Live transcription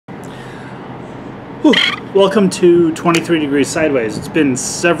Whew. Welcome to 23 Degrees Sideways. It's been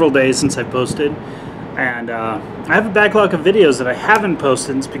several days since I posted, and I have a backlog of videos that I haven't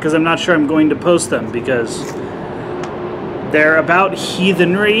posted. It's because I'm not sure I'm going to post them because they're about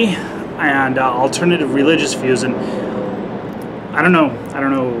heathenry and alternative religious views, and I don't know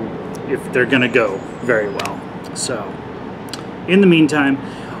if they're gonna go very well. So in the meantime,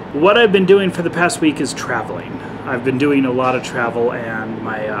 what I've been doing for the past week is traveling. I've been doing a lot of travel, and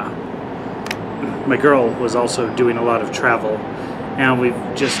my girl was also doing a lot of travel, and we've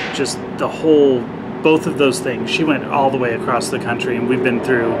just both of those things. She went all the way across the country, and we've been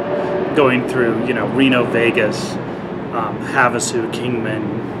going through, Reno, Vegas, Havasu,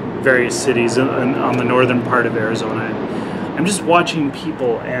 Kingman, various cities on the northern part of Arizona. I'm just watching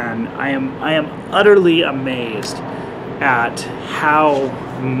people, and I am utterly amazed at how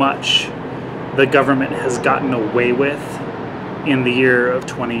much the government has gotten away with in the year of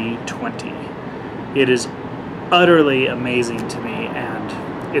 2020. It is utterly amazing to me,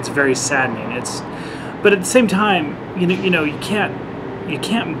 and it's very saddening. But at the same time, you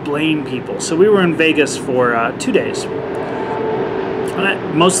can't blame people. So we were in Vegas for 2 days,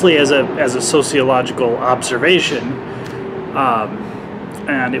 mostly as a sociological observation,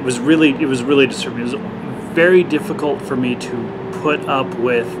 and it was really disturbing. It was very difficult for me to put up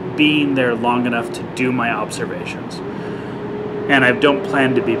with being there long enough to do my observations, and I don't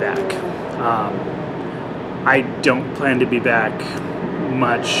plan to be back. I don't plan to be back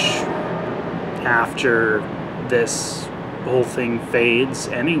much after this whole thing fades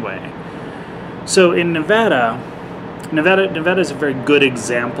anyway. So in Nevada is a very good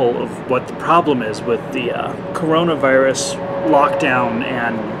example of what the problem is with the coronavirus lockdown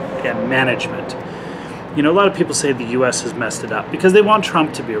and management. A lot of people say the U.S. has messed it up because they want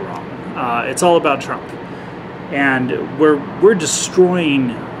Trump to be wrong. It's all about Trump, and we're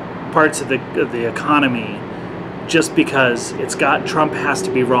destroying parts of the economy just because Trump has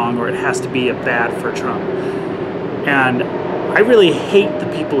to be wrong, or it has to be a bad for Trump. And I really hate the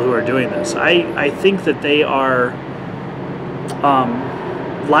people who are doing this. I think that they are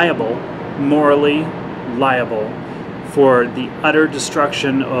morally liable for the utter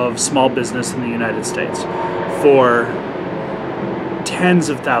destruction of small business in the United States, for tens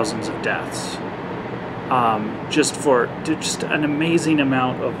of thousands of deaths, just an amazing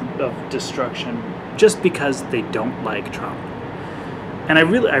amount of destruction, just because they don't like Trump. And I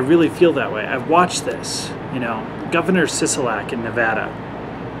really feel that way. I've watched this. Governor Sisolak in Nevada.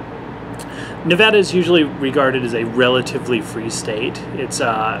 Nevada is usually regarded as a relatively free state. It's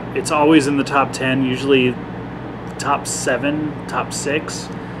always in the top 10, usually top 7, top 6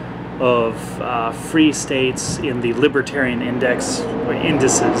 of free states in the libertarian index, or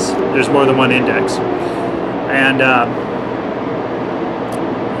indices. There's more than one index. And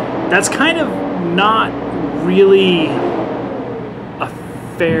that's kind of not really a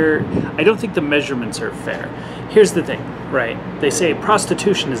fair, I don't think the measurements are fair. Here's the thing, right? They say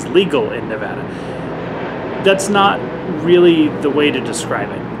prostitution is legal in Nevada. That's not really the way to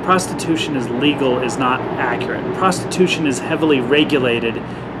describe it. Prostitution is legal is not accurate. Prostitution is heavily regulated,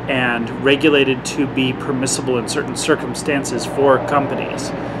 and regulated to be permissible in certain circumstances for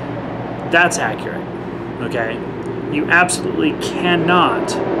companies. That's accurate, okay? You absolutely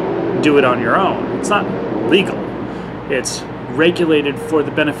cannot do it on your own. It's not legal. It's regulated for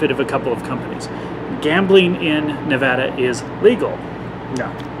the benefit of a couple of companies. Gambling in Nevada is legal.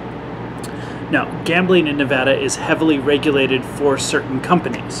 No, gambling in Nevada is heavily regulated for certain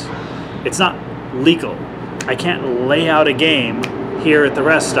companies. It's not legal. I can't lay out a game here at the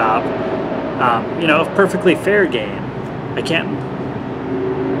rest stop, a perfectly fair game. I can't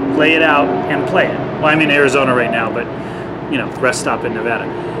lay it out and play it. Well, I'm in Arizona right now, but, rest stop in Nevada.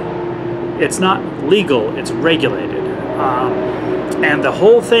 It's not legal, it's regulated. And the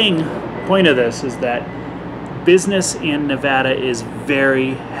whole point of this is that business in Nevada is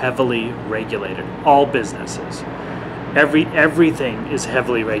very heavily regulated. All businesses. Everything is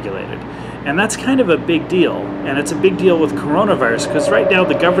heavily regulated. And that's kind of a big deal. And it's a big deal with coronavirus, because right now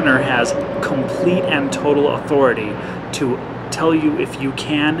the governor has complete and total authority to tell you if you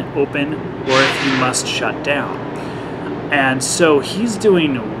can open or if you must shut down. And so he's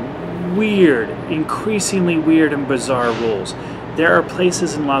doing increasingly weird and bizarre rules. There are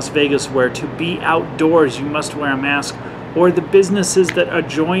places in Las Vegas where to be outdoors you must wear a mask, or the businesses that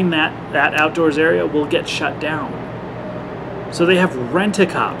adjoin that outdoors area will get shut down. So they have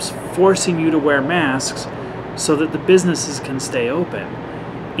rent-a-cops forcing you to wear masks so that the businesses can stay open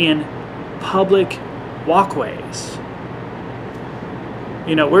in public walkways.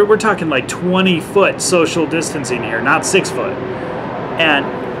 We're talking like 20-foot social distancing here, not 6 foot. And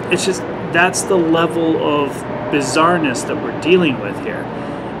it's just that's the level of bizarreness that we're dealing with here.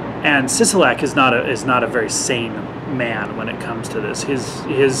 And Sisolak is not a very sane man when it comes to this.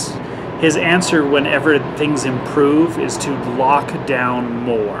 His answer whenever things improve is to lock down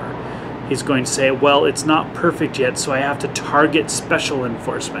more. He's going to say, well, it's not perfect yet, so I have to target special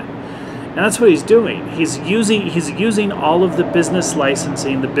enforcement. And that's what he's doing. He's using all of the business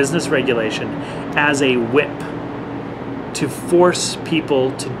licensing, the business regulation, as a whip to force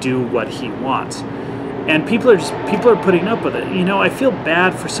people to do what he wants. And people are putting up with it. You know, I feel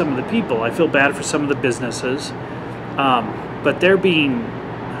bad for some of the people. I feel bad for some of the businesses, but they're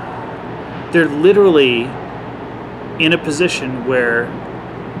literally in a position where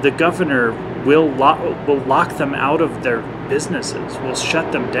the governor will lock them out of their businesses, will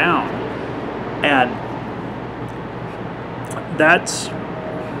shut them down. And that's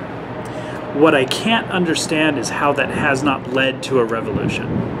what I can't understand, is how that has not led to a revolution.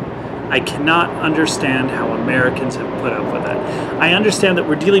 I cannot understand how Americans have put up with it. I understand that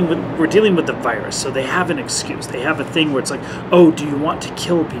we're dealing with the virus, so they have an excuse. They have a thing where it's like, oh, do you want to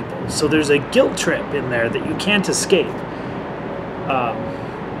kill people? So there's a guilt trip in there that you can't escape.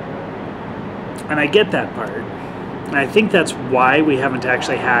 And I get that part. And I think that's why we haven't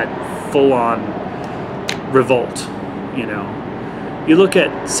actually had full-on revolt, you know. You look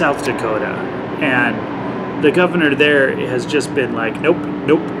at South Dakota, and the governor there has just been like, nope,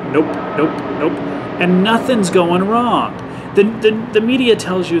 nope, nope, nope, nope, and nothing's going wrong. The media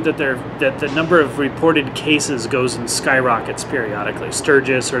tells you that the number of reported cases goes and skyrockets periodically.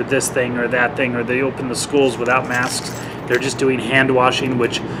 Sturgis or this thing or that thing, or they open the schools without masks. They're just doing hand washing,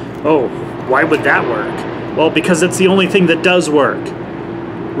 which, oh, why would that work? Well, because it's the only thing that does work.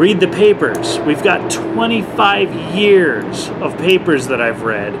 Read the papers. We've got 25 years of papers that I've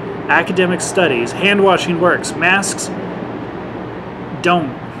read, academic studies. Hand washing works. Masks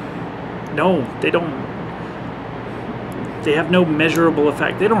don't. No, they don't. They have no measurable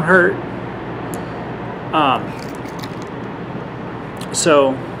effect. They don't hurt.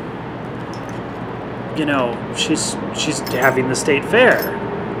 So, you know, she's having the state fair.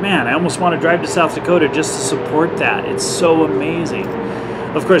 Man, I almost want to drive to South Dakota just to support that. It's so amazing.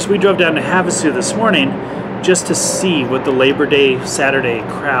 Of course, we drove down to Havasu this morning just to see what the Labor Day Saturday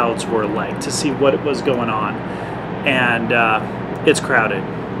crowds were like, to see what was going on. And it's crowded.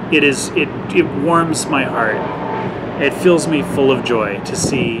 It warms my heart. It fills me full of joy to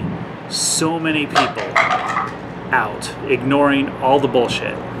see so many people out ignoring all the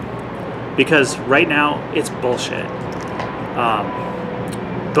bullshit. Because right now, it's bullshit.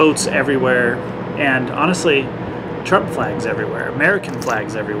 Boats everywhere, and honestly, Trump flags everywhere, American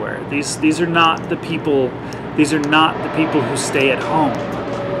flags everywhere. These are not the people. These are not the people who stay at home.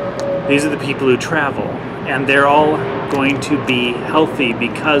 These are the people who travel, and they're all going to be healthy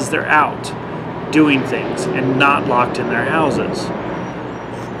because they're out doing things and not locked in their houses.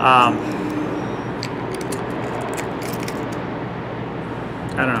 I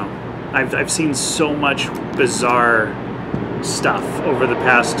don't know. I've seen so much bizarre stuff over the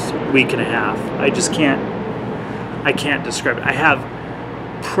past week and a half. I can't describe it. I have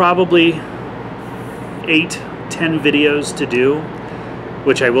probably 8-10 videos to do,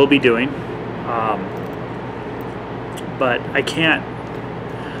 which I will be doing. But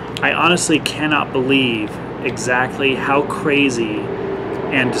I honestly cannot believe exactly how crazy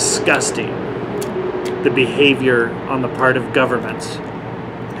and disgusting the behavior on the part of governments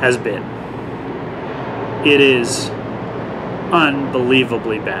has been. It is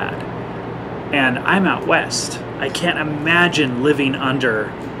unbelievably bad. And I'm out west. I can't imagine living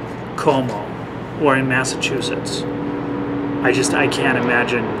under Cuomo or in Massachusetts. I can't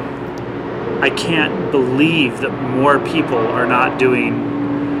imagine. I can't believe that more people are not doing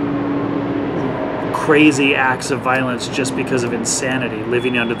crazy acts of violence just because of insanity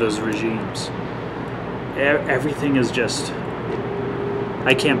living under those regimes. Everything is just,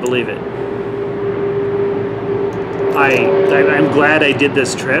 I can't believe it. I'm glad I did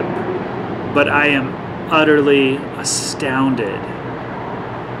this trip, but I am utterly astounded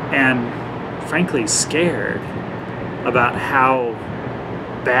and frankly scared about how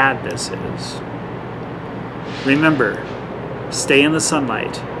bad this is. Remember, stay in the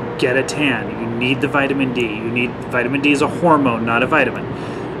sunlight, get a tan. You need the vitamin D. Vitamin D is a hormone, not a vitamin.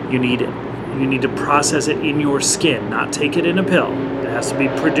 You need to process it in your skin, not take it in a pill. It has to be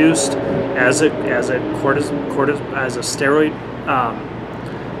produced as a steroid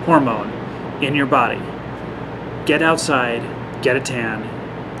hormone in your body. Get outside, get a tan.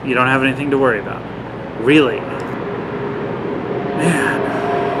 You don't have anything to worry about. Really. Man.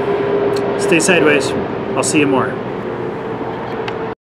 Stay sideways. I'll see you more.